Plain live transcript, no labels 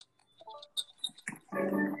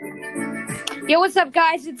Yo, what's up,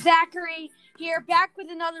 guys? It's Zachary here, back with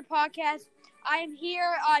another podcast. I am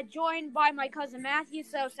here joined by my cousin Matthew,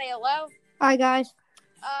 so say hello. Hi, guys.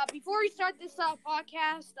 Before we start this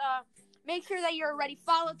podcast, make sure that you're already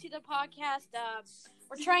followed to the podcast.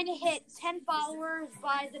 We're trying to hit 10 followers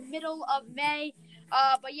by the middle of May.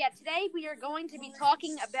 But yeah, today we are going to be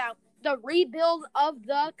talking about the rebuild of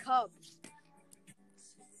the Cubs.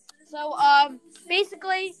 So,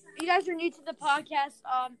 basically, if you guys are new to the podcast,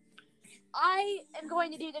 I am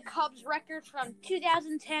going to do the Cubs records from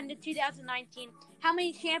 2010 to 2019, how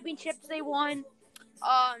many championships they won,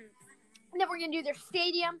 and then we're going to do their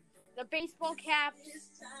stadium, their baseball caps,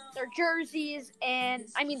 their jerseys,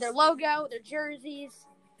 their logo, their jerseys,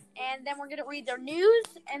 and then we're going to read their news,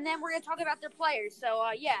 and then we're going to talk about their players. So,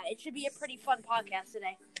 it should be a pretty fun podcast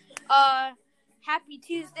today. Happy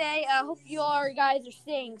Tuesday. Hope you all guys are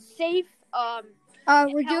staying safe.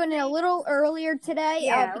 We're doing it a little earlier today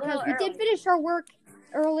because we did finish our work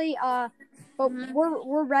early, but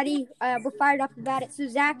we're ready. We're fired up about it. So,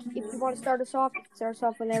 Zach, if you want to start us off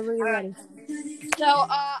whenever you're ready. So,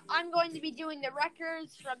 I'm going to be doing the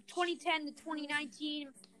records from 2010 to 2019,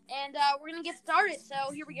 and we're going to get started.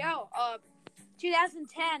 So, here we go.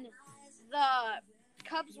 2010, the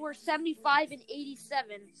Cubs were 75 and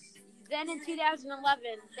 87. Then in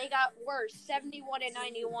 2011, they got worse, 71 and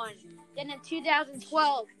 91. Then in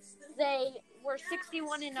 2012, they were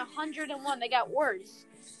 61 and 101. They got worse.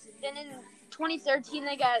 Then in 2013,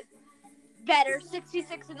 they got better,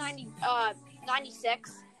 66 and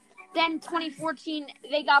 96. Then 2014,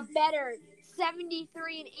 they got better,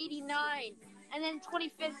 73 and 89. And then in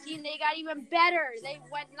 2015, they got even better. They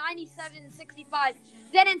went 97 and 65.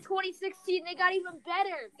 Then in 2016, they got even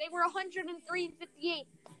better. They were 103 and 58.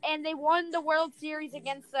 And they won the World Series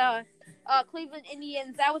against the Cleveland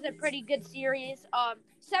Indians. That was a pretty good series.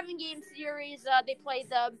 7-game series. They played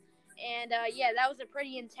them. And, that was a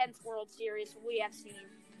pretty intense World Series we have seen.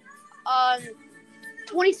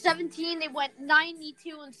 2017, they went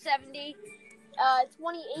 92 and 70.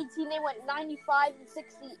 2018, they went 95 and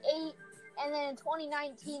 68. And then in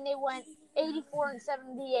 2019, they went 84 and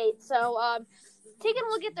 78. So, taking a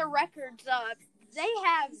look at their records, they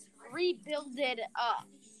have rebuilded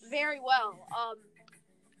very well.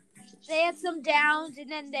 They had some downs, and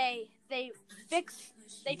then they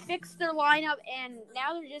fixed their lineup, and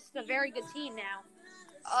now they're just a very good team now.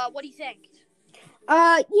 What do you think?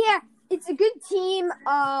 Yeah, it's a good team.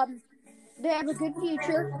 They have a good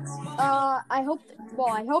future. I hope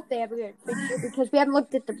they have a good future because we haven't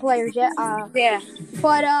looked at the players yet.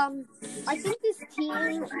 But I think this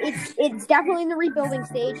team, it's definitely in the rebuilding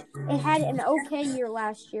stage. It had an okay year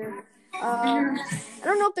last year. I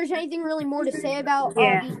don't know if there's anything really more to say about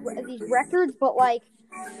these records, but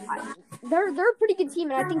they're a pretty good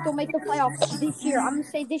team, and I think they'll make the playoffs this year. I'm gonna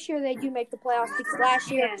say this year they do make the playoffs because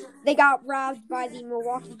last year they got robbed by the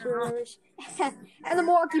Milwaukee Brewers, and the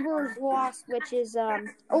Milwaukee Brewers lost, which is a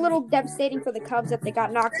little devastating for the Cubs that they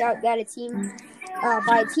got knocked out by a team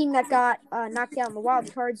that got knocked out in the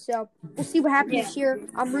wild card. So we'll see what happens this year.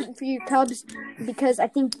 I'm rooting for you, Cubs, because I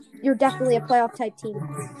think you're definitely a playoff type team.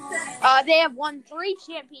 They have won 3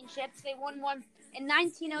 championships. They won one in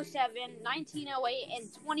 1907, 1908,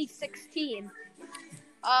 and 2016.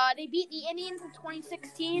 They beat the Indians in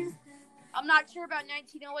 2016. I'm not sure about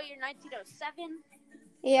 1908 or 1907.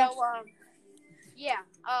 Yeah. So,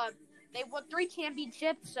 they won 3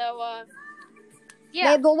 championships. So, They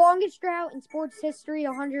have the longest drought in sports history,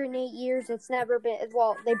 108 years. It's never been,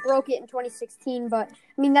 they broke it in 2016, but,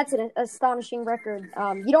 I mean, that's an astonishing record.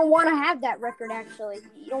 You don't want to have that record, actually.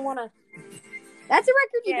 You don't want to, that's a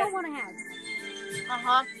record you don't want to have.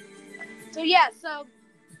 So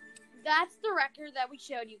that's the record that we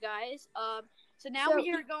showed you guys. So now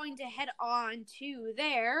we are going to head on to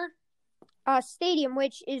their stadium,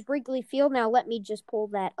 which is Wrigley Field. Now let me just pull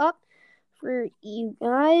that up for you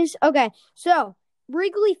guys. Okay, so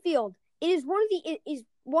Wrigley Field is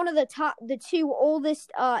one of the 2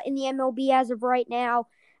 oldest in the MLB as of right now.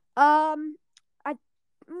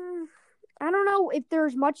 I don't know if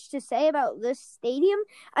there's much to say about this stadium.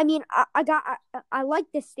 I mean, I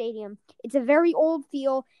like this stadium. It's a very old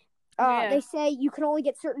field. They say you can only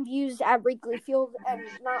get certain views at Wrigley Field and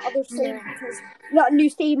not other stadiums because new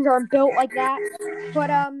stadiums aren't built like that. But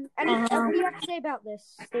what do you have to say about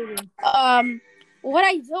this stadium? What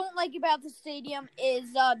I don't like about the stadium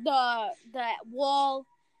is the wall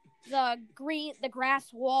the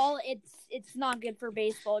grass wall, it's not good for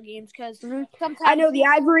baseball games because sometimes I know the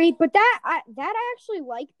ivory, but that I actually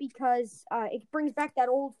like because it brings back that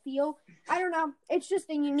old feel. I don't know. It's just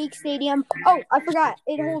a unique stadium. Oh, I forgot.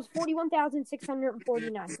 It holds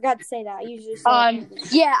 41,649. Forgot to say that. I usually say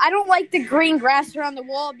yeah, I don't like the green grass around the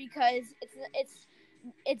wall because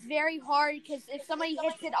it's very hard because if somebody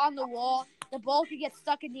hits it on the wall, the ball could get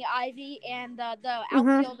stuck in the ivy and the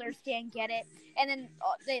outfielders can't get it. And then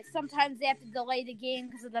sometimes they have to delay the game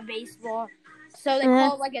because of the baseball. So they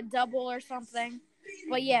call it like a double or something.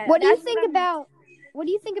 But yeah. What do you think about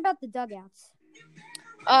the dugouts?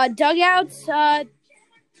 Dugouts,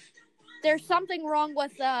 there's something wrong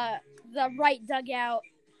with the right dugout.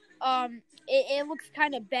 It looks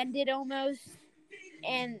kind of bended almost,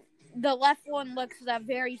 and the left one looks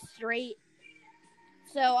very straight.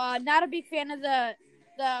 So not a big fan of the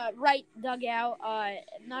right dugout.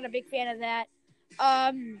 Not a big fan of that.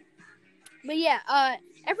 But yeah,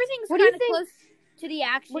 everything's kind of close to the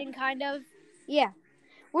action, kind of. Yeah.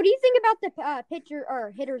 What do you think about the pitcher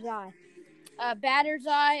or hitter's eye? Batter's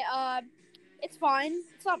eye, it's fine.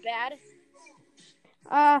 It's not bad.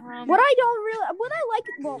 What I like.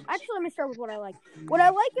 Well, actually, let me start with what I like. What I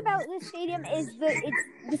like about this stadium is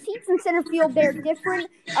the seats in center field. They're different.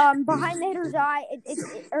 Behind the hitter's eye,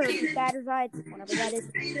 or the batter's eye, it's whatever that is,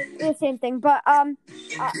 it's the same thing. But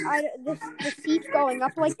the seats going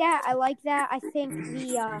up like that, I like that. I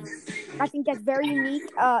think that's very unique.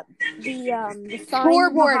 The sign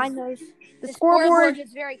scoreboard behind those. The scoreboard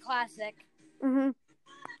is very classic. Mhm.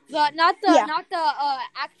 Not the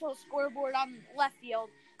actual scoreboard on left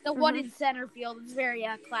field. The one in center field is very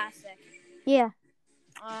classic. Yeah.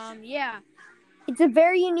 Yeah. It's a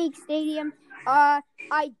very unique stadium. I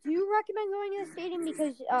do recommend going to the stadium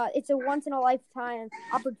because it's a once in a lifetime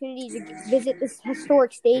opportunity to visit this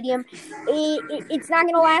historic stadium. It's not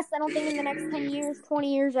going to last, I don't think, in the next 10 years,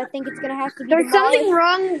 20 years. I think it's going to have to be There's demolished. something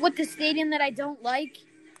wrong with the stadium that I don't like.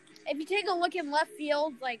 If you take a look in left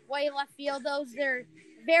field, like way left field, they're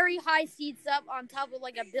very high seats up on top of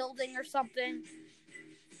like a building or something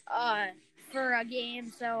for a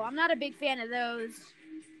game. So I'm not a big fan of those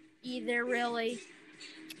either, really.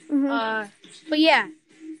 But yeah.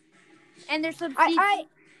 And there's some seats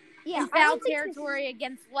in foul territory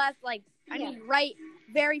against left, right,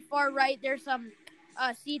 very far right. There's some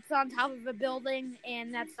seats on top of a building,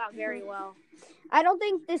 and that's not very well. I don't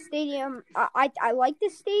think this stadium, I like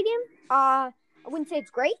this stadium. I wouldn't say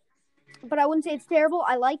it's great, but I wouldn't say it's terrible.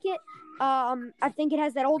 I like it. I think it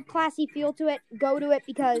has that old classy feel to it. Go to it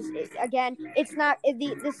because, it's not,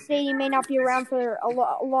 this stadium may not be around for a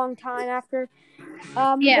long time after.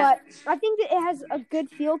 But I think that it has a good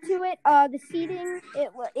feel to it. The seating,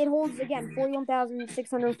 it holds, again,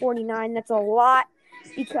 41,649. That's a lot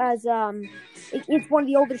because it's one of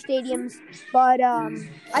the older stadiums. But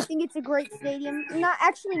I think it's a great stadium. No,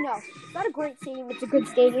 it's not a great stadium. It's a good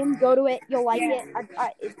stadium. Go to it. You'll like it.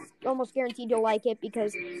 It's almost guaranteed you'll like it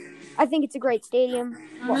because I think it's a great stadium.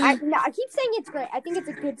 Well, I keep saying it's great. I think it's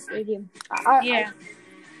a good stadium.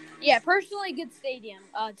 Yeah, personally, good stadium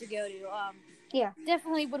to go to. Yeah.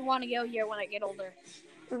 Definitely would want to go here when I get older.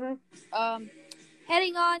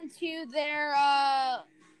 Heading on to their,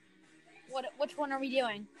 which one are we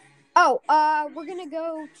doing? Oh, we're going to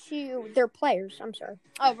go to their players. I'm sorry.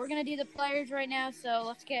 Oh, we're going to do the players right now, so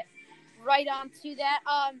let's get right on to that.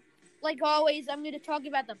 Like always, I'm going to talk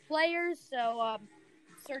about the players, so,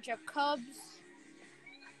 search up Cubs.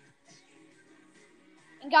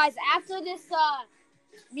 And guys, after this,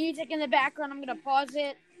 music in the background, I'm going to pause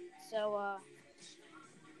it, so,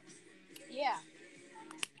 yeah.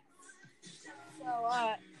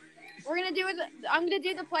 So, we're gonna do it. I'm gonna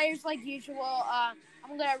do the players like usual. I'm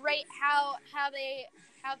gonna rate how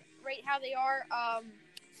they are.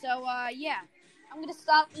 So, yeah. I'm gonna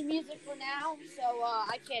stop the music for now, so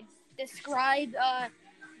I can describe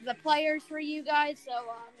the players for you guys. So, I'm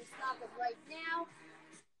gonna stop it right now.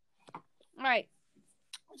 All right.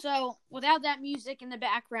 So, without that music in the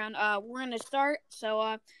background, we're gonna start.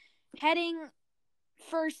 So, heading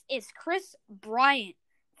first is Kris Bryant,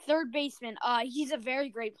 third baseman. He's a very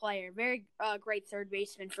great player, very great third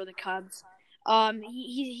baseman for the Cubs.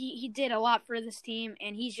 He did a lot for this team,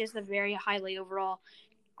 and he's just a very highly overall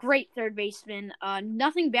great third baseman.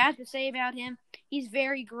 Nothing bad to say about him. He's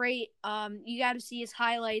very great. You got to see his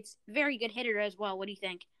highlights. Very good hitter as well. What do you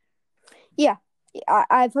think? Yeah,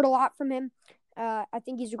 I've heard a lot from him. I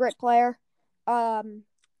think he's a great player.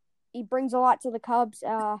 He brings a lot to the Cubs.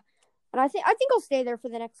 And I think he'll stay there for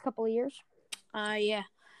the next couple of years. Yeah.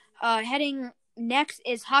 Heading next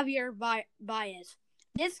is Javier Baez.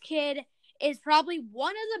 This kid is probably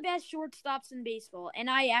one of the best shortstops in baseball, and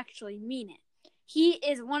I actually mean it. He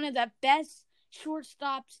is one of the best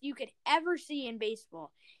shortstops you could ever see in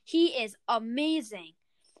baseball. He is amazing.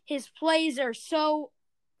 His plays are so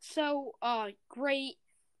great.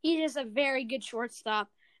 He's just a very good shortstop.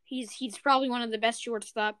 He's probably one of the best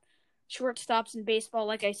shortstops in baseball.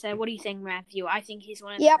 Like I said, what do you think, Matthew? I think he's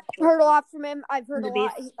one of the best shortstops. Heard a lot from him. I've heard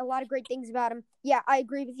a lot of great things about him. Yeah, I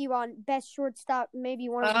agree with you on best shortstop, maybe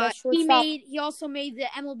one of the best shortstops. He also made the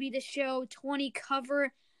MLB The Show 20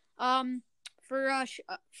 cover for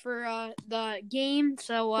the game.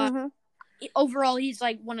 So overall, he's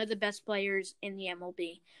like one of the best players in the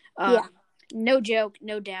MLB. No joke,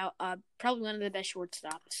 no doubt. Probably one of the best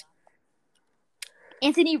shortstops.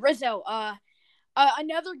 Anthony Rizzo,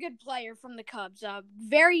 another good player from the Cubs.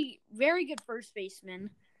 Very, very good first baseman.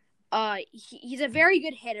 He's a very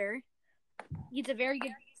good hitter. He's a very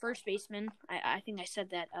good first baseman. I think I said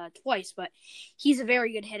that twice, but he's a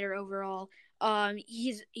very good hitter overall.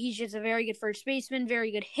 He's just a very good first baseman,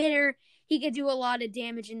 very good hitter. He could do a lot of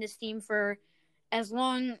damage in this team for as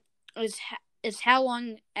long as how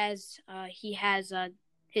long as he has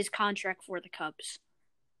his contract for the Cubs.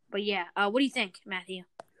 But yeah, what do you think, Matthew?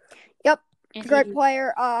 Yep, great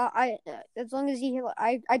player. As long as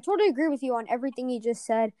I totally agree with you on everything he just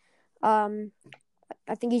said. I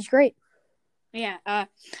think he's great. Yeah.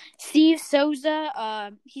 Steve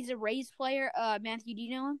Souza, he's a Rays player. Matthew, do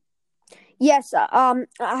you know him? Yes. I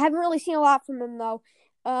haven't really seen a lot from him though.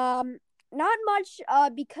 Not much.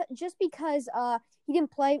 Because he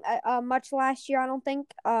didn't play much last year. I don't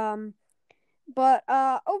think. But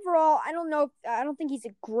overall, I don't think he's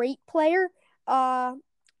a great player.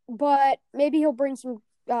 But maybe he'll bring some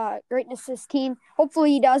greatness to his team.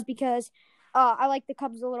 Hopefully, he does because I like the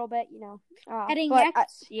Cubs a little bit.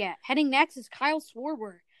 Heading next is Kyle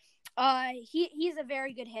Schwarber. He's a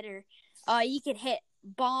very good hitter. He can hit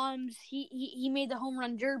bombs. He made the home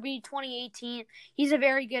run derby 2018. He's a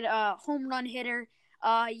very good home run hitter.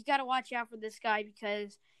 You got to watch out for this guy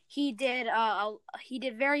because he did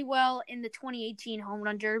very well in the 2018 home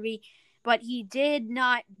run derby, but he did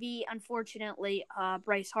not beat, unfortunately,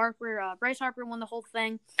 Bryce Harper. Bryce Harper won the whole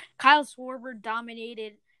thing. Kyle Schwarber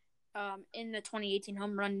dominated in the 2018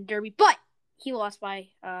 home run derby, but he lost by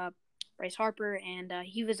Bryce Harper, and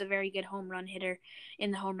he was a very good home run hitter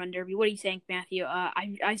in the home run derby. What do you think, Matthew?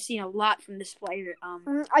 I've seen a lot from this player.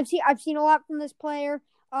 I've seen a lot from this player.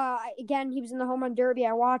 Again, he was in the home run derby.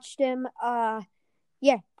 I watched him.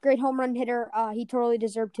 Yeah, great home run hitter. He totally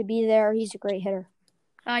deserved to be there. He's a great hitter.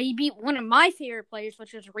 He beat one of my favorite players,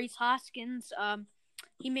 which was Rhys Hoskins.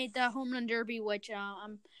 He made the home run derby, which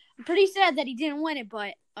I'm pretty sad that he didn't win it,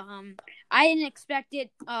 but I didn't expect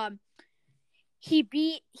it. He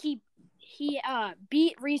beat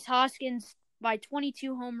Rhys Hoskins by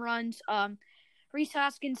 22 home runs. Rhys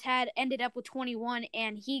Hoskins had ended up with 21,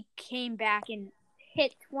 and he came back and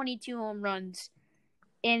hit 22 home runs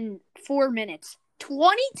in 4 minutes.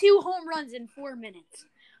 22 home runs in 4 minutes.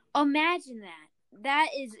 Imagine that. That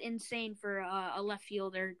is insane for a left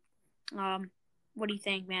fielder. What do you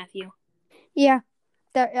think, Matthew? Yeah.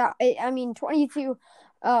 I mean, 22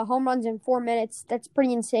 home runs in 4 minutes. That's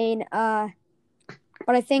pretty insane.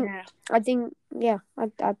 But I think,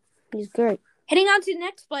 he's great. Heading on to the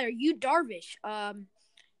next player, Yu Darvish.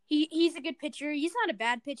 He's a good pitcher. He's not a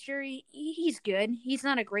bad pitcher. He's good. He's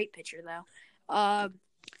not a great pitcher though.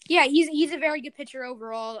 He's a very good pitcher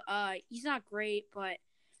overall. He's not great, but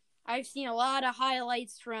I've seen a lot of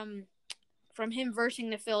highlights from him versus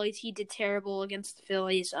the Phillies. He did terrible against the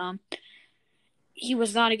Phillies. He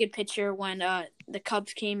was not a good pitcher when the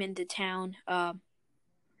Cubs came into town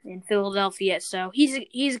in Philadelphia. So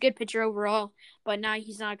he's a good pitcher overall, but now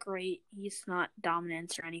he's not great. He's not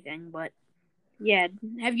dominant or anything. But yeah,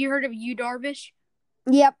 have you heard of Yu Darvish?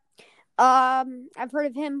 Yep. I've heard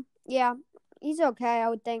of him. Yeah, he's okay, I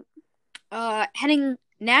would think. Heading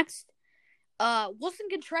next, Wilson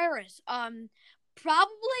Contreras.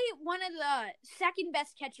 Probably one of the second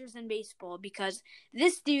best catchers in baseball because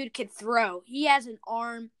this dude could throw. He has an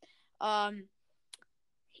arm.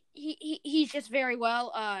 He's just very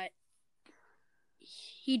well.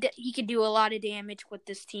 He could do a lot of damage with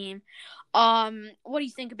this team. What do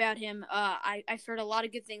you think about him? I've heard a lot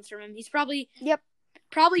of good things from him. He's probably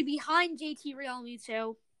behind JT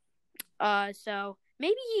Realmuto. So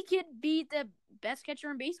maybe he could be the best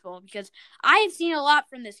catcher in baseball because I have seen a lot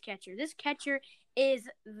from this catcher. This catcher is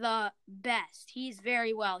the best. He's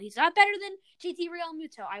very well. He's not better than JT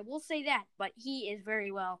Realmuto. I will say that, but he is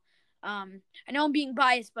very well. I know I'm being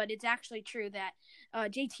biased, but it's actually true that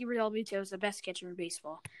JT Realmuto is the best catcher in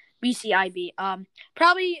baseball. BCIB.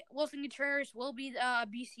 Probably Wilson Contreras will be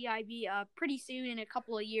BCIB pretty soon in a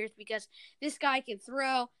couple of years because this guy can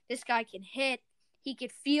throw, this guy can hit, he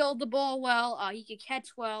could field the ball well, he could catch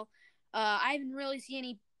well. I haven't really seen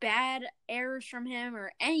any bad errors from him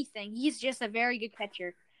or anything. He's just a very good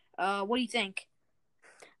catcher. What do you think?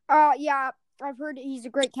 Yeah, I've heard he's a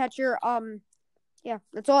great catcher. Yeah,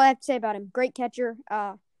 that's all I have to say about him. Great catcher.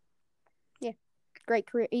 Yeah, great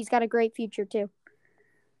career. He's got a great future too.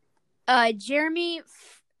 Jeremy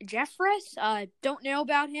Jeffress. Don't know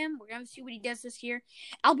about him. We're gonna see what he does this year.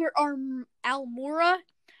 Albert Almora.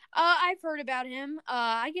 I've heard about him.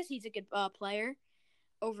 I guess he's a good player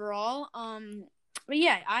overall. But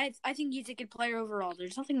yeah, I think he's a good player overall.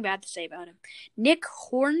 There's nothing bad to say about him. Nick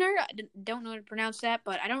Horner. I don't know how to pronounce that,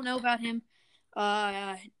 but I don't know about him.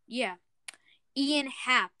 Yeah. Ian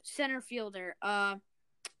Happ, center fielder.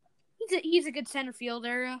 He's a good center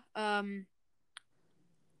fielder. I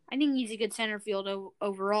think he's a good center fielder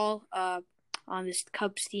overall on this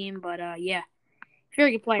Cubs team, but yeah,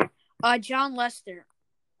 very good player. John Lester.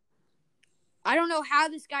 I don't know how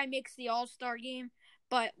this guy makes the All-Star game,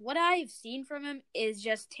 but what I've seen from him is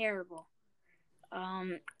just terrible.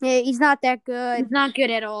 Yeah, he's not that good. He's not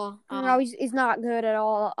good at all. No, he's not good at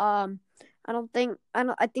all. I think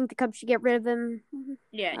the Cubs should get rid of him.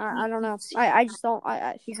 Yeah, I don't know. I just don't.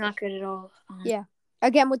 He's not good at all. Yeah.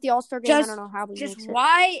 Again, with the All-Star game, I don't know how he makes it.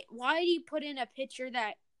 Why did he put in a pitcher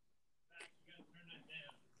that?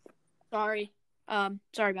 Sorry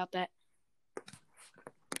about that.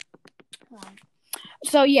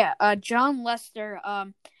 So yeah, John Lester. I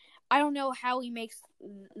don't know how he makes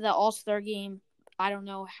the All-Star game. I don't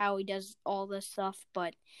know how he does all this stuff,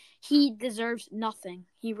 but he deserves nothing.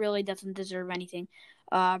 He really doesn't deserve anything.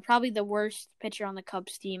 Probably the worst pitcher on the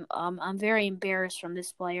Cubs team. I'm very embarrassed from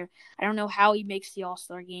this player. I don't know how he makes the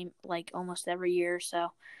All-Star game like almost every year.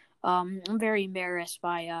 So, I'm very embarrassed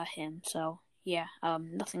by him. So yeah,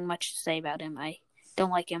 nothing much to say about him. I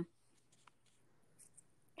don't like him.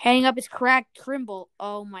 Heading up is Craig Kimbrel.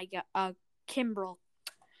 Oh my god, Kimbrel.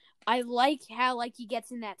 I like how he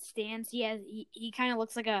gets in that stance. He kind of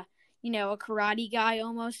looks like a karate guy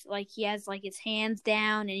almost. Like he has like his hands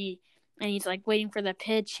down and he's like waiting for the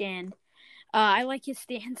pitch, and I like his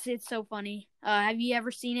stance. It's so funny. Have you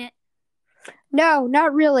ever seen it? No,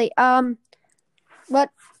 not really. But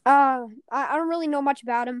I don't really know much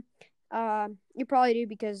about him. You probably do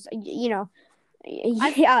because he's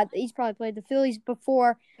probably played the Phillies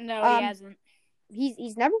before. No, he hasn't.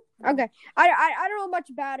 He's never? Okay. I don't know much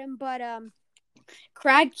about him, but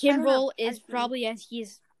Craig Kimbrel is probably has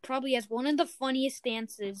one of the funniest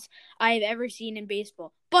stances I have ever seen in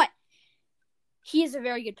baseball. But he is a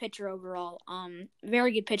very good pitcher overall.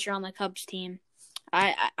 Very good pitcher on the Cubs team.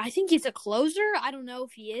 I think he's a closer. I don't know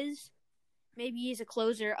if he is. Maybe he's a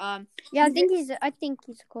closer. Yeah, I think he's a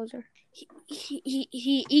closer.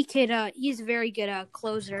 He's a very good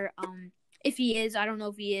closer. If he is, I don't know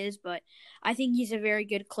if he is, but I think he's a very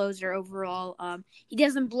good closer overall. He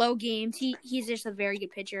doesn't blow games. He's just a very good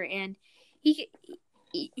pitcher, and he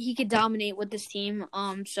could dominate with this team.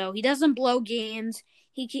 So he doesn't blow games.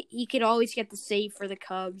 He could always get the save for the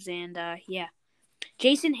Cubs, and yeah.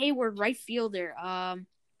 Jason Hayward, right fielder.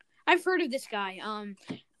 I've heard of this guy.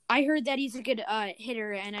 I heard that he's a good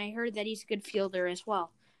hitter, and I heard that he's a good fielder as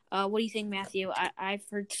well. What do you think, Matthew? I've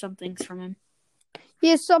heard some things from him.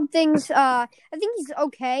 Yeah, some things. I think he's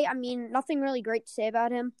okay. I mean, nothing really great to say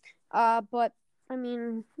about him. But I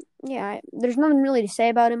mean, yeah, there's nothing really to say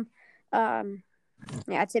about him. Yeah,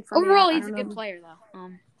 that's it for me. Overall, he's a good player, though.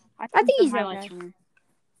 I think he's okay.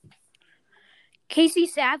 Casey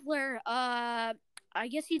Sadler. I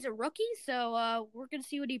guess he's a rookie, so we're gonna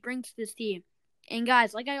see what he brings to this team. And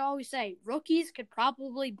guys, like I always say, rookies could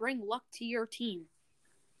probably bring luck to your team.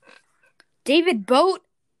 David Boat.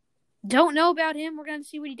 Don't know about him. We're going to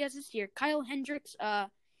see what he does this year. Kyle Hendricks,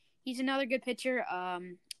 he's another good pitcher. I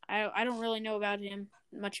don't really know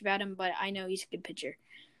much about him, but I know he's a good pitcher.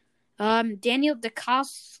 Daniel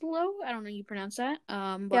DeCaslo, I don't know how you pronounce that.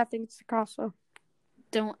 But yeah, I think it's DeCaslo.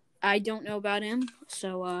 I don't know about him.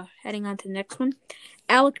 So, heading on to the next one.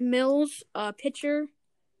 Alec Mills, pitcher.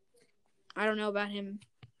 I don't know about him.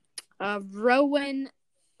 Rowan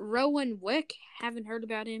Wick, haven't heard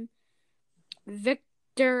about him.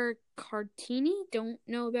 Victor Cartini, don't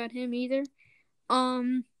know about him either.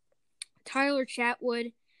 Tyler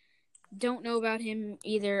Chatwood, don't know about him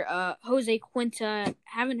either. Jose Quinta,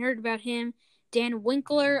 haven't heard about him. Dan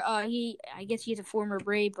Winkler, I guess he's a former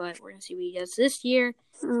Brave, but we're gonna see what he does this year.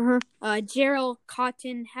 Mm-hmm. Gerald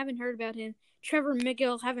Cotton, haven't heard about him. Trevor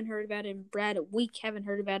Miguel, haven't heard about him. Brad Week, haven't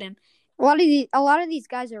heard about him. A lot of these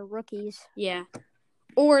guys are rookies. Yeah.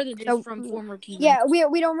 or they're just from former teams. Yeah,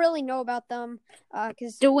 we don't really know about them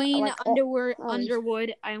because Dwayne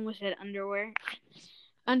Underwood. I almost said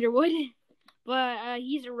Underwood, but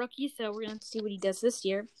he's a rookie, so we're gonna see what he does this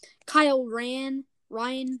year. Kyle Ryan.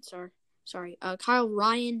 Kyle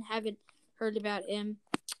Ryan. Haven't heard about him,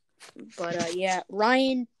 but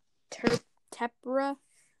Ryan Tepra.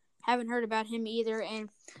 Haven't heard about him either, and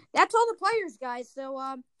that's all the players, guys. So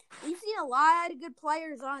we've seen a lot of good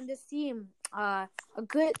players on this team.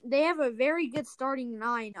 They have a very good starting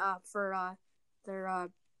nine for their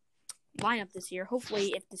lineup this year.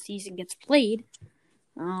 Hopefully, if the season gets played,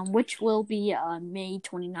 which will be May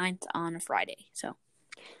 29th on a Friday. So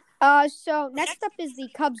next up is the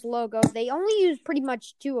Cubs logo. They only use pretty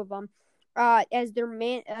much two of them as their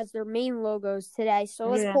main logos today. So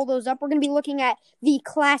let's pull those up. We're going to be looking at the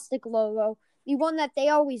classic logo, the one that they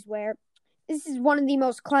always wear. This is one of the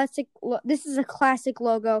most classic. This is a classic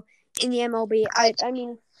logo in the MLB. I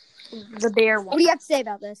mean, the bear one. What do you have to say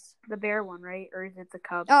about this? The bear one, right? Or is it the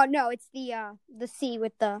Cubs? Oh no, it's the C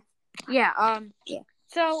with the yeah.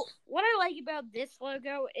 So what I like about this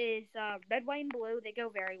logo is red, white, and blue. They go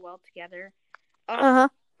very well together. The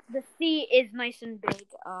C is nice and big,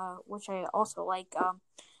 which I also like.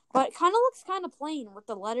 But it kind of looks kind of plain with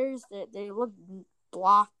the letters. They look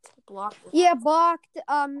blocked. Yeah, blocked.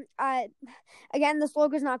 Again, this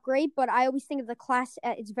logo is not great, but I always think of the class.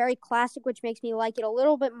 It's very classic, which makes me like it a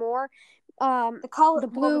little bit more. The color, the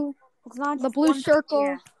blue. It's not the blue circle.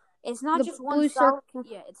 Yeah. It's not just one solid.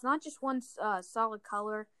 Yeah, it's not just one solid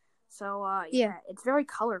color. So it's very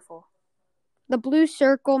colorful. The blue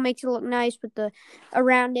circle makes it look nice with the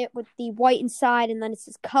around it with the white inside, and then it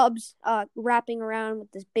says Cubs wrapping around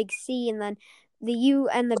with this big C, and then the U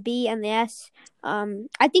and the B and the S. I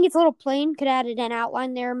think it's a little plain. Could add an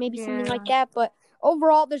outline there, maybe something like that. But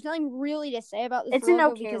overall, there's nothing really to say about this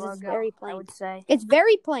logo because it's very plain. I would say it's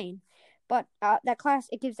very plain, but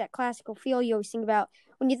it gives that classical feel. You always think about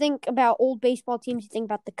when you think about old baseball teams. You think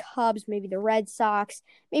about the Cubs, maybe the Red Sox,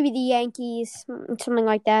 maybe the Yankees, something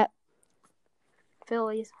like that.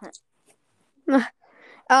 Phillies.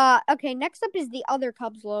 Okay, next up is the other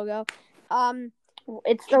Cubs logo.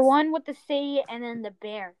 It's the one with the C and then the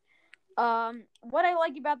bear. What I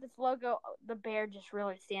like about this logo, the bear just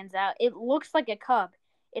really stands out. It looks like a cub.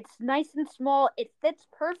 It's nice and small. It fits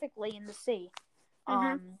perfectly in the C.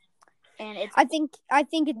 And it's. I think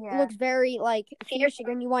it looks very fierce.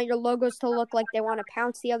 Again, you want your logos to look like they want to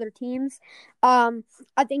pounce the other teams. I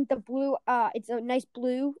think the blue. It's a nice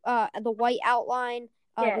blue. The white outline.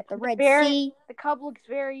 With the red bear, C. The cub looks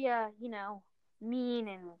very mean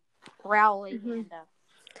and growly.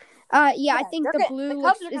 I think the blue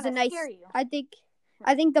is a nice. I think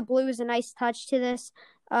the blue is a nice touch to this.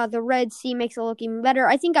 The red C makes it look even better.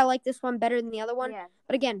 I think I like this one better than the other one. Yeah.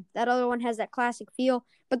 But again, that other one has that classic feel.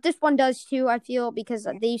 But this one does too, I feel, because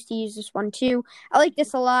they used to use this one too. I like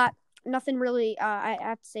this a lot. Nothing really I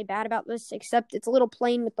have to say bad about this, except it's a little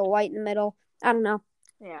plain with the white in the middle. I don't know.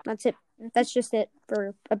 Yeah. That's it. That's just it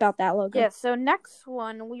about that logo. Yeah, so next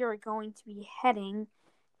one we are going to be heading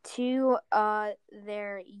to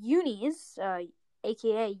their unis,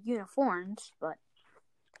 aka uniforms, but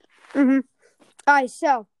Alright,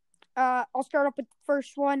 so I'll start off with the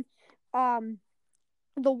first one.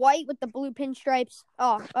 The white with the blue pinstripes,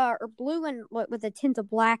 or blue and with a tint of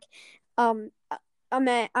black. I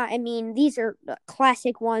mean, these are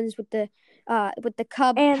classic ones with the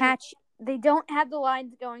Cub patch. They don't have the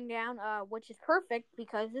lines going down, which is perfect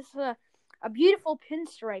because this is a beautiful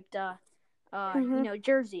pinstriped,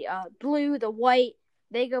 jersey. Blue, the white,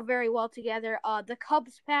 they go very well together. The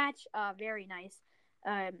Cubs patch, very nice.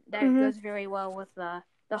 That goes very well with the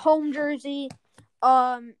home jersey.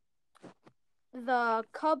 The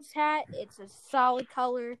Cubs hat, it's a solid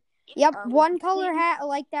color. Yep, one color hat. I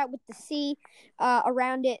like that with the C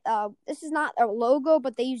around it. This is not a logo,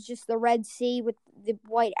 but they use just the red C with the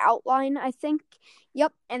white outline, I think.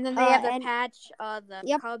 Yep. And then they have the patch,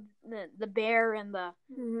 the Cub, the bear, and the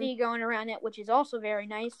C going around it, which is also very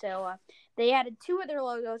nice. So they added two of their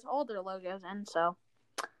logos, all their logos, and so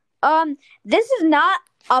this is not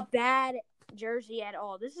a bad jersey at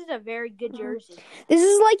all. This is a very good jersey. This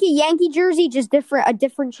is like a Yankee jersey, just a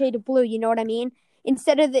different shade of blue. You know what I mean?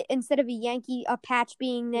 Instead of a Yankee patch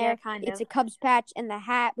being there, it's a Cubs patch, and the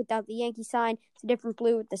hat without the Yankee sign, it's a different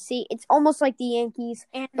blue with the C. It's almost like the Yankees,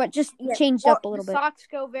 but just changed up a little bit. The socks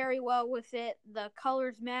go very well with it. The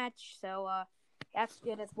colors match, so that's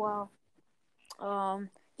good as well.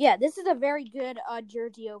 This is a very good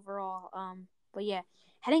jersey overall. But yeah,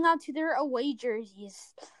 heading on to their away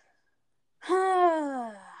jerseys.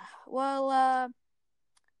 Well,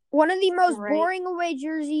 One of the most Right. boring away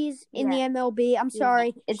jerseys in the MLB. I'm Yeah.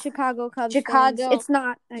 sorry, It's Chicago Cubs Chicago. fans. It's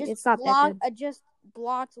not. It's not that good. Just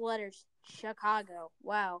blocked letters. Chicago.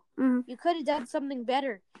 Wow. Mhm. You could have done something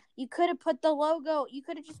better. You could have put the logo. You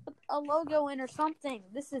could have just put a logo in or something.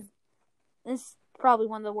 This is probably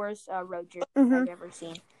one of the worst road jerseys I've ever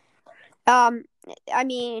seen. I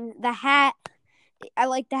mean, the hat. I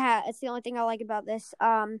like the hat. It's the only thing I like about this.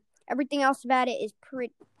 Everything else about it is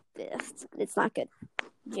pretty. It's not good.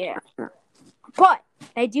 Yeah. But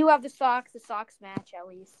they do have the socks. The socks match at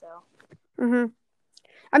least. So.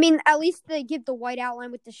 I mean, at least they give the white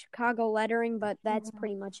outline with the Chicago lettering, but that's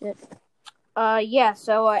pretty much it. Yeah.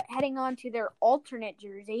 So heading on to their alternate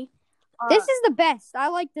jersey. This is the best. I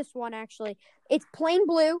like this one actually. It's plain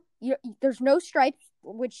blue. There's no stripes,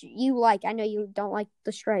 which you like. I know you don't like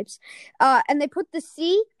the stripes. And they put the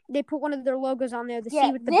C. They put one of their logos on there. The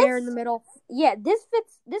C with the bear in the middle. Yeah, this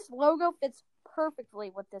logo fits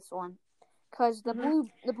perfectly with this one, because the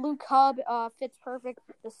blue cub fits perfect.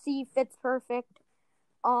 The C fits perfect.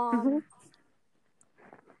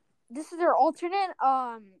 This is their alternate.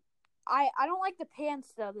 I don't like the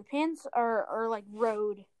pants though. The pants are like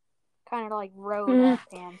road. Kind of like road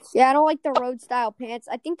pants. Yeah, I don't like the road style pants.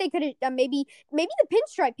 I think they could have maybe the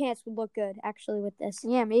pinstripe pants would look good actually with this.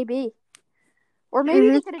 Yeah, maybe. Or maybe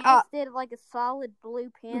they could have just did like a solid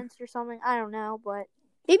blue pants or something. I don't know, but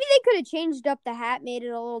maybe they could have changed up the hat, made it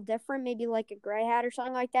a little different, maybe like a gray hat or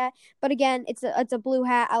something like that. But again, it's a blue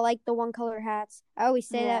hat. I like the one color hats. I always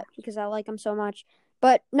say that because I like them so much.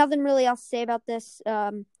 But nothing really else to say about this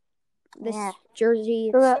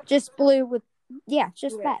jersey. It's just blue with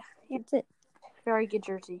just that. That's it. Very good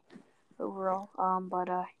jersey overall.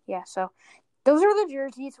 So those are the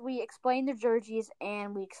jerseys. We explained their jerseys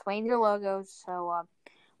and we explained their logos. So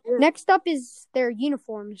next up is their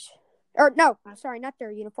uniforms. Or no, sorry, not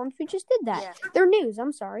their uniforms. We just did that. Yeah. Their news.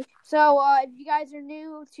 I'm sorry. So if you guys are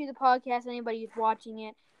new to the podcast, anybody who's watching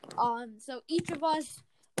it, so each of us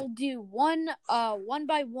will do one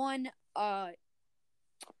by one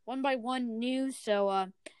news. So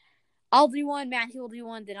I'll do one, Matthew will do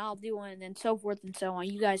one, then I'll do one, and then so forth and so on.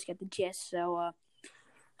 You guys get the gist. So,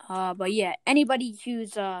 but yeah, anybody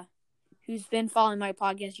who's been following my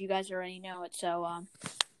podcast, you guys already know it. So,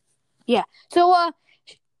 yeah. So,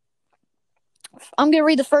 I'm gonna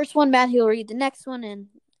read the first one. Matthew will read the next one, and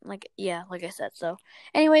like I said. So,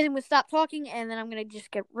 anyways, I'm gonna stop talking, and then I'm gonna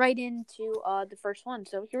just get right into the first one.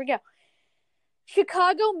 So here we go.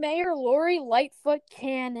 Chicago Mayor Lori Lightfoot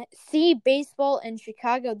can see baseball in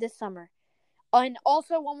Chicago this summer. And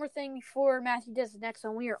also, one more thing before Matthew does the next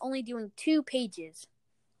one, we are only doing 2 pages.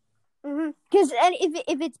 Because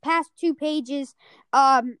if it's past 2 pages,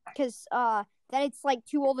 then it's like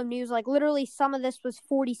too old of news. Like literally, some of this was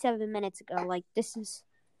 47 minutes ago. Like this is,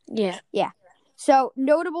 yeah. So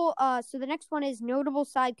notable. So the next one is notable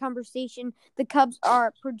side conversation. The Cubs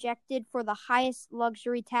are projected for the highest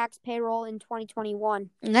luxury tax payroll in 2021.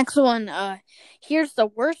 Next one. Here's the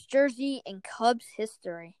worst jersey in Cubs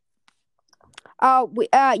history. You know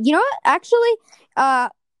what? Actually,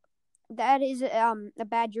 that is a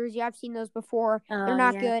bad jersey. I've seen those before. They're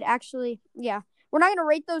not good. Actually, yeah. We're not gonna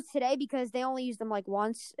rate those today because they only used them like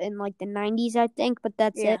once in like the 90s, I think. But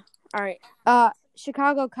that's it. All right.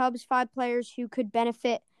 Chicago Cubs 5 players who could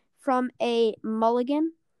benefit from a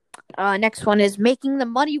mulligan. Next one is making the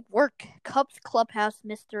money work. Cubs clubhouse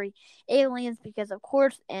mystery, aliens because of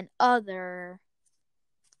course, and other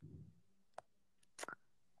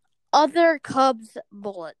Cubs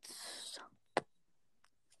bullets.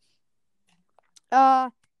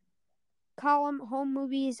 Column home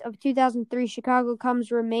movies of 2003 Chicago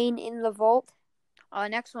Cubs remain in the vault.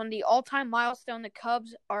 Next one, the all-time milestone the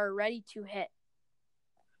Cubs are ready to hit.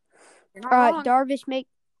 Darvish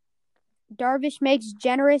makes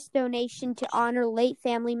generous donation to honor late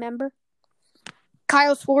family member.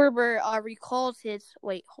 Kyle Schwarber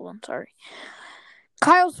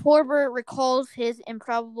Kyle Schwarber recalls his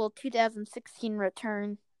improbable 2016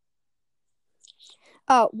 return.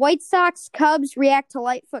 White Sox Cubs react to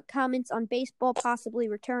Lightfoot comments on baseball possibly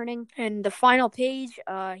returning. And the final page,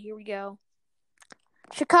 here we go.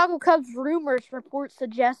 Chicago Cubs rumors report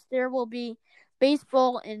suggest there will be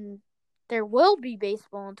baseball in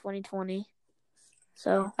 2020.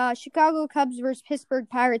 So, Chicago Cubs versus Pittsburgh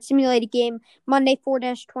Pirates simulated game Monday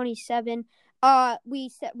 4-27.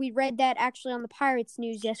 We read that actually on the Pirates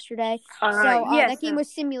news yesterday. That game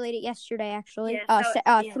was simulated yesterday actually.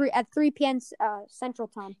 At 3 p.m. Central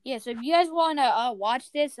Time. Yeah, so if you guys want to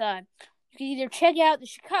watch this, you can either check out the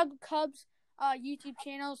Chicago Cubs YouTube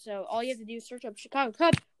channel. So all you have to do is search up Chicago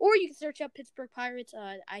Cubs, or you can search up Pittsburgh Pirates.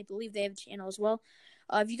 I believe they have a channel as well.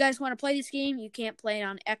 If you guys want to play this game, you can't play it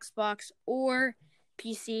on Xbox or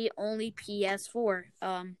PC, only PS4.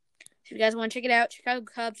 So if you guys want to check it out, Chicago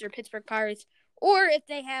Cubs or Pittsburgh Pirates, or if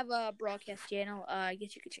they have a broadcast channel, I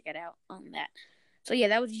guess you could check it out on that. So yeah,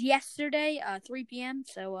 that was yesterday, 3 p.m.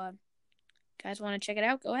 So guys want to check it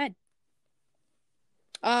out, go ahead.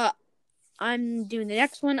 I'm doing the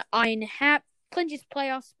next one. Iron Hat clinches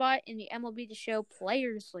playoff spot in the MLB The Show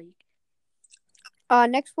Players League.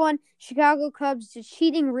 Next one, Chicago Cubs. Does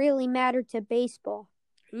cheating really matter to baseball?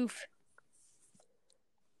 Oof.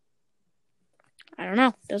 I don't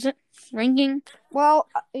know. Does it? Ranking? Well,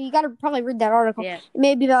 you got to probably read that article. Yeah.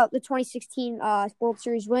 Maybe about the 2016 World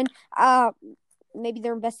Series win. Maybe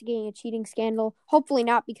they're investigating a cheating scandal. Hopefully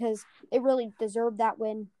not, because they really deserved that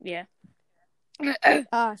win. Yeah.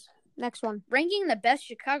 Next one. Ranking the best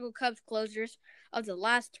Chicago Cubs closers of the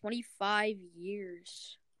last 25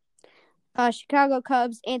 years. Chicago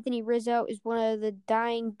Cubs, Anthony Rizzo is one of the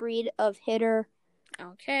dying breed of hitter.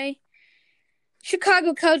 Okay.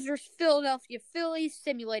 Chicago Cubs versus Philadelphia Phillies.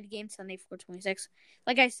 Simulated game Sunday, 4/26.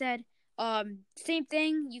 Like I said, same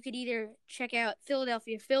thing. You could either check out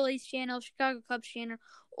Philadelphia Phillies channel, Chicago Cubs channel,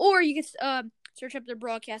 or you could search up their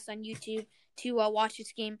broadcast on YouTube to watch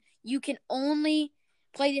this game. You can only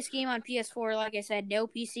play this game on PS4. Like I said, no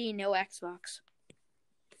PC, no Xbox.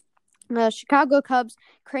 Chicago Cubs,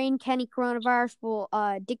 Crane Kenny coronavirus will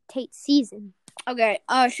dictate season. Okay,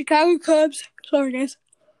 Chicago Cubs. Sorry, guys.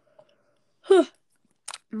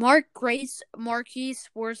 Mark Grace, Marquee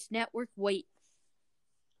Sports Network. Wait.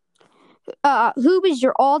 Who is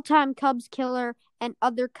your all-time Cubs killer and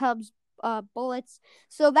other Cubs bullets?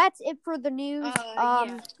 So that's it for the news.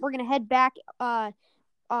 Yeah. We're gonna head back.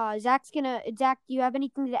 Zach, do you have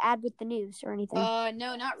anything to add with the news or anything?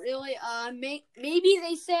 No, not really. Maybe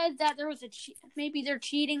they said that there was maybe they're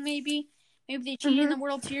cheating. Maybe they cheated in the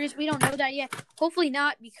World Series. We don't know that yet. Hopefully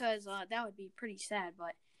not, because that would be pretty sad.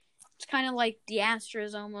 But it's kind of like the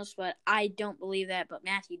Astros almost. But I don't believe that. But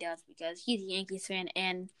Matthew does, because he's a Yankees fan,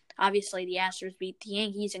 and obviously the Astros beat the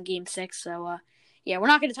Yankees in Game 6. So yeah, we're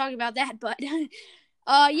not going to talk about that. But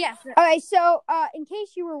yeah. Okay, so in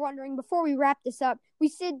case you were wondering, before we wrap this up, we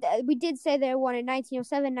did say they won in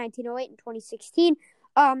 1907, 1908, and 2016.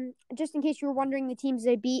 Just in case you were wondering the teams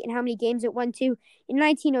they beat and how many games it went to, in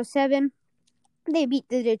 1907, they beat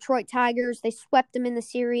the Detroit Tigers. They swept them in the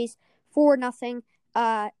series 4-0.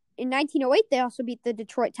 In 1908, they also beat the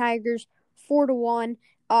Detroit Tigers 4-1.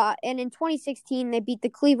 And in 2016, they beat the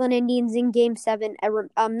Cleveland Indians in Game 7,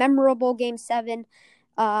 a memorable Game 7.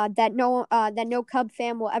 That no Cub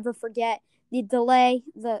fan will ever forget. The delay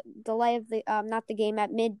of the not the game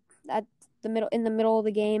in the middle of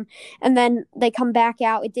the game, and then they come back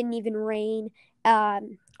out. It didn't even rain,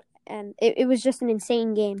 and it was just an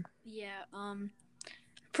insane game. Yeah,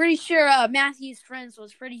 pretty sure Matthew's friends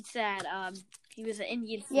was pretty sad. He was an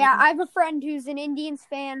Indians fan. Yeah, I have a friend who's an Indians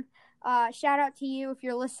fan. Shout out to you if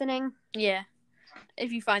you're listening. Yeah,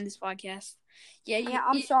 if you find this podcast. Yeah.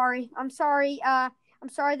 I'm sorry. I'm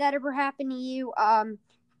sorry that ever happened to you.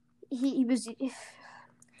 He was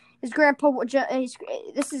his grandpa.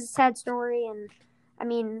 This is a sad story, and I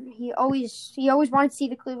mean, he always wanted to see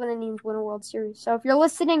the Cleveland Indians win a World Series. So if you're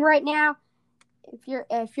listening right now, if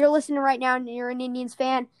you're listening right now and you're an Indians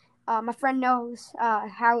fan, my friend knows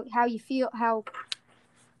how you feel, how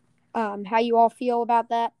you all feel about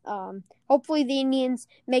that. Hopefully the Indians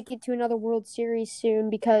make it to another World Series soon,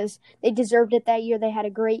 because they deserved it that year. They had a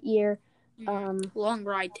great year. Long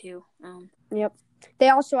ride too. Yep. They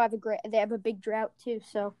also have a big drought too.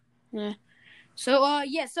 So yeah. So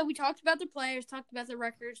so we talked about their players, talked about their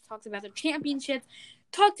records, talked about their championships,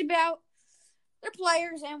 talked about their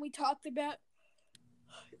players, and we talked about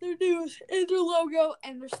their news and their logo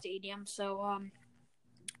and their stadium. So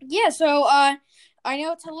yeah. So I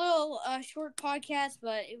know it's a little short podcast,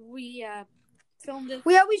 but we filmed it.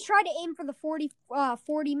 We always try to aim for the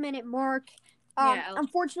 40-minute mark.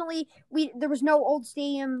 Unfortunately, there was no old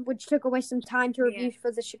stadium, which took away some time to review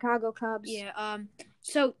for the Chicago Cubs. Yeah.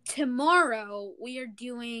 So tomorrow we are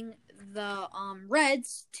doing the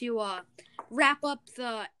Reds to wrap up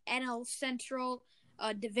the NL Central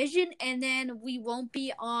division, and then we won't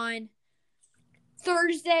be on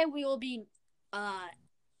Thursday. We will be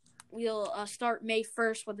we'll start May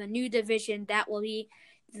 1st with a new division that will be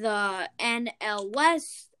the NL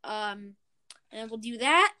West. And we'll do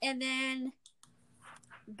that, and then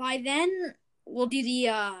by then we'll do the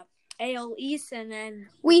AL East, and then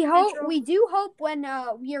we do hope when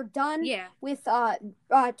we are done with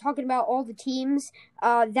talking about all the teams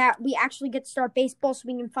that we actually get to start baseball, so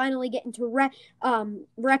we can finally get into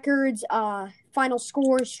records, final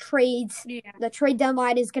scores, trades. Yeah. The trade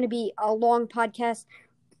deadline is going to be a long podcast.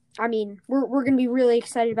 I mean, we're gonna be really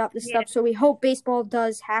excited about this stuff. So we hope baseball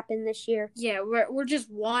does happen this year. Yeah, we're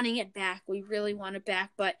just wanting it back. We really want it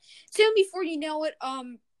back. But soon, before you know it,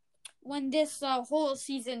 when this whole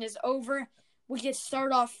season is over, we could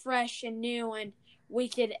start off fresh and new, and we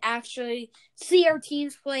could actually see our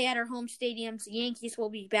teams play at our home stadiums. The Yankees will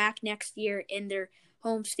be back next year in their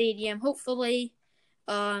home stadium, hopefully.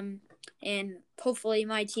 And hopefully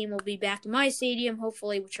my team will be back in my stadium,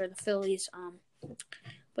 hopefully, which are the Phillies.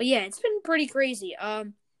 But yeah, it's been pretty crazy.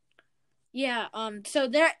 So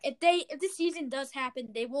if this season does happen,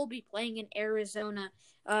 they will be playing in Arizona,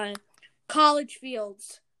 college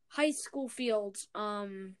fields, high school fields,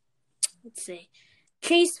 let's see,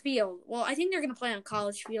 Chase Field. Well, I think they're gonna play on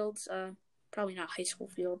college fields, probably not high school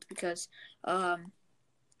fields because high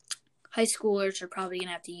schoolers are probably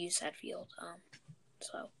gonna have to use that field.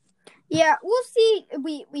 So yeah, we'll see.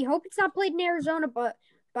 We hope it's not played in Arizona, but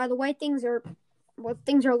by the way things are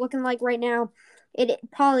looking like right now, it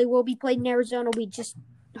probably will be played in Arizona. We just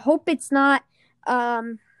hope it's not. I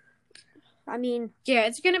mean, yeah,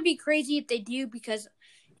 it's gonna be crazy if they do because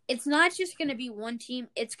it's not just gonna be one team.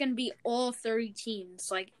 It's gonna be all 30 teams.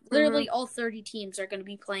 Like literally, all 30 teams are gonna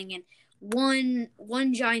be playing in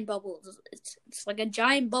one giant bubble. It's like a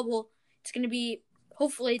giant bubble. It's gonna be.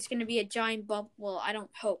 Hopefully, it's gonna be a giant bubble. Well, I don't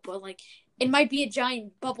hope, but like it might be a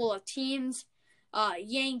giant bubble of teams.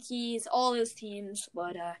 Yankees, all those teams.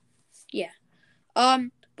 But yeah. But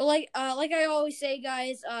like I always say,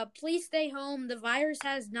 guys, please stay home. The virus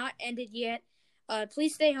has not ended yet.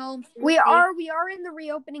 Please stay home. We are in the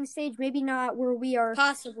reopening stage. Maybe not where we are,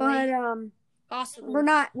 possibly, but possibly we're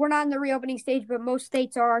not in the reopening stage. But most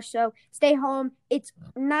states are. So stay home. It's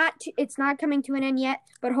not coming to an end yet,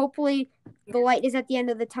 but hopefully the light is at the end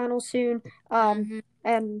of the tunnel soon.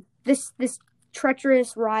 And this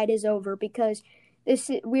treacherous ride is over because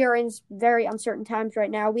we are in very uncertain times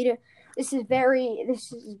right now. This is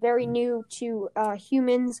very new to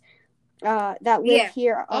humans that live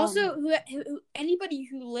here. Also, anybody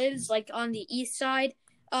who lives like on the east side,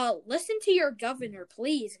 listen to your governor,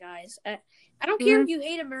 please, guys. I don't care if you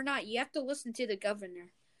hate him or not. You have to listen to the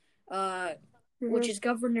governor, which is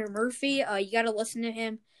Governor Murphy. You got to listen to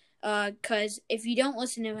him, because if you don't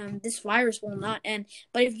listen to him, this virus will not end.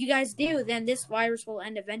 But if you guys do, then this virus will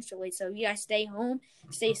end eventually. So you guys stay home,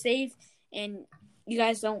 stay safe, and you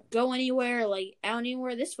guys don't go anywhere, like out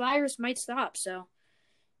anywhere. This virus might stop. So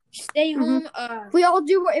stay home. If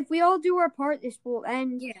we all do our part, this will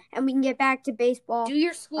end, and we can get back to baseball. Do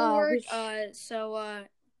your schoolwork.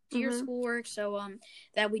 Do your schoolwork so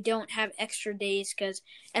that we don't have extra days. Because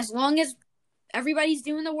as long as everybody's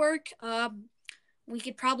doing the work, we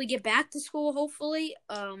could probably get back to school. Hopefully.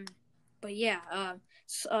 But yeah.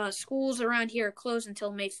 Schools around here are closed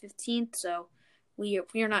until May 15th. So we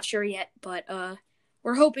are not sure yet. But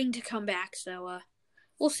we're hoping to come back. So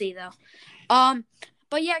we'll see though.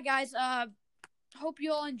 But yeah, guys, hope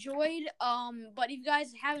you all enjoyed. But if you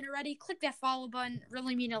guys haven't already, click that follow button.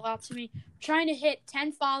 Really mean a lot to me. I'm trying to hit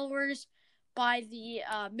 10 followers by the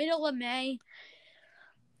middle of May.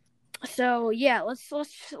 So yeah, let's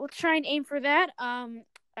try and aim for that.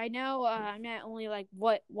 I know I'm at only like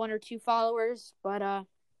 1 or 2 followers, but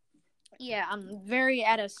yeah, I'm very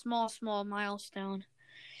at a small milestone.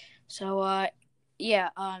 So yeah,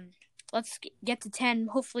 let's get to 10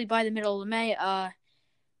 hopefully by the middle of May.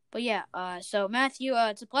 But yeah, so Matthew,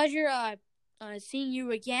 it's a pleasure seeing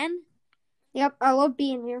you again. Yep, I love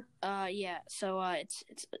being here. Yeah, so it's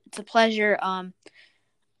a pleasure.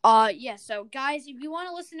 Yeah, so guys, if you want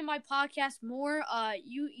to listen to my podcast more,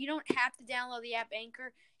 you don't have to download the app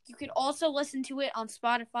Anchor. You can also listen to it on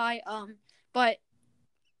Spotify. But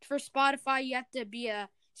for Spotify, you have to be a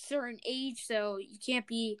certain age, so you can't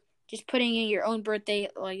be just putting in your own birthday,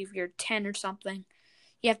 like if you're 10 or something.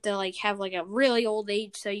 You have to like have like a really old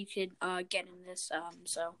age so you could get in this.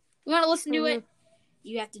 So you want to listen to it,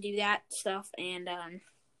 you have to do that stuff. And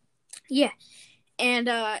yeah. And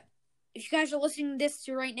if you guys are listening to this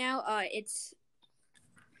right now, it's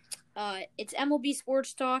MLB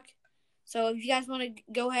Sports Talk. So if you guys want to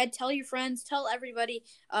go ahead, tell your friends, tell everybody,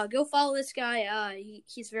 go follow this guy.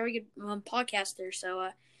 He's a very good podcaster. So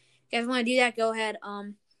if you guys want to do that, go ahead.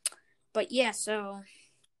 But yeah, so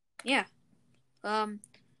yeah.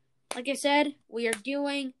 Like I said, we are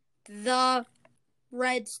doing the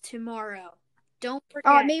Reds tomorrow. Don't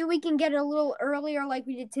forget. Maybe we can get it a little earlier like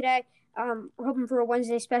we did today. We're hoping for a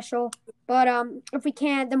Wednesday special. But if we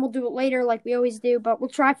can't, then we'll do it later like we always do. But we'll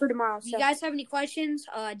try for tomorrow. If you guys have any questions,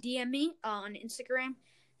 DM me on Instagram,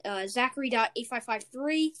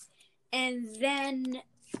 Zachary.8553. And then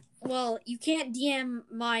well, you can't DM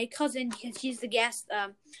my cousin because she's the guest.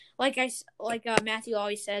 Like Matthew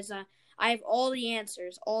always says, I have all the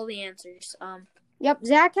answers. Yep,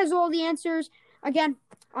 Zach has all the answers. Again,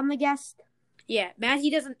 I'm the guest. Yeah,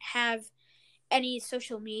 Matthew doesn't have any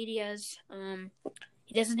social medias.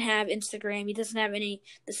 He doesn't have Instagram. He doesn't have any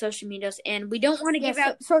the social medias, and we don't want to give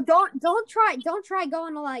out. So don't try going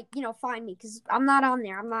to find me because I'm not on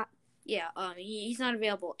there. I'm not. Yeah, he's not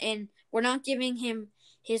available, and we're not giving him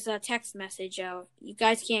his text message. You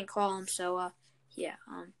guys can't call him, so yeah.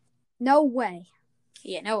 No way.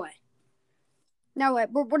 Yeah, no way. No way.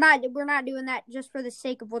 We're not doing that just for the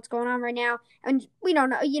sake of what's going on right now, and we don't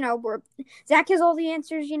know. Zach has all the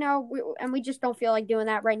answers, and we just don't feel like doing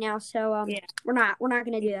that right now. So yeah. we're not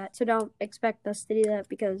going to do that. So don't expect us to do that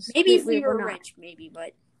because maybe if we were rich, maybe,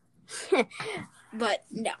 but but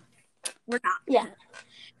no, we're not. Yeah.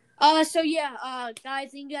 So yeah,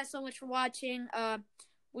 guys, thank you guys so much for watching.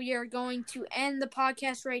 We are going to end the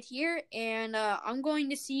podcast right here, and I'm going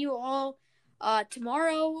to see you all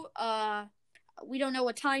tomorrow. We don't know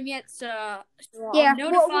what time yet, so yeah, I'll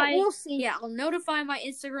notify. We'll see. Yeah, I'll notify my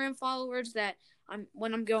Instagram followers that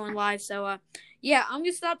when I'm going live. So yeah, I'm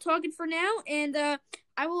gonna stop talking for now, and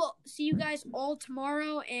I will see you guys all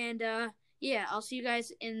tomorrow. And yeah, I'll see you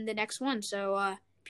guys in the next one. So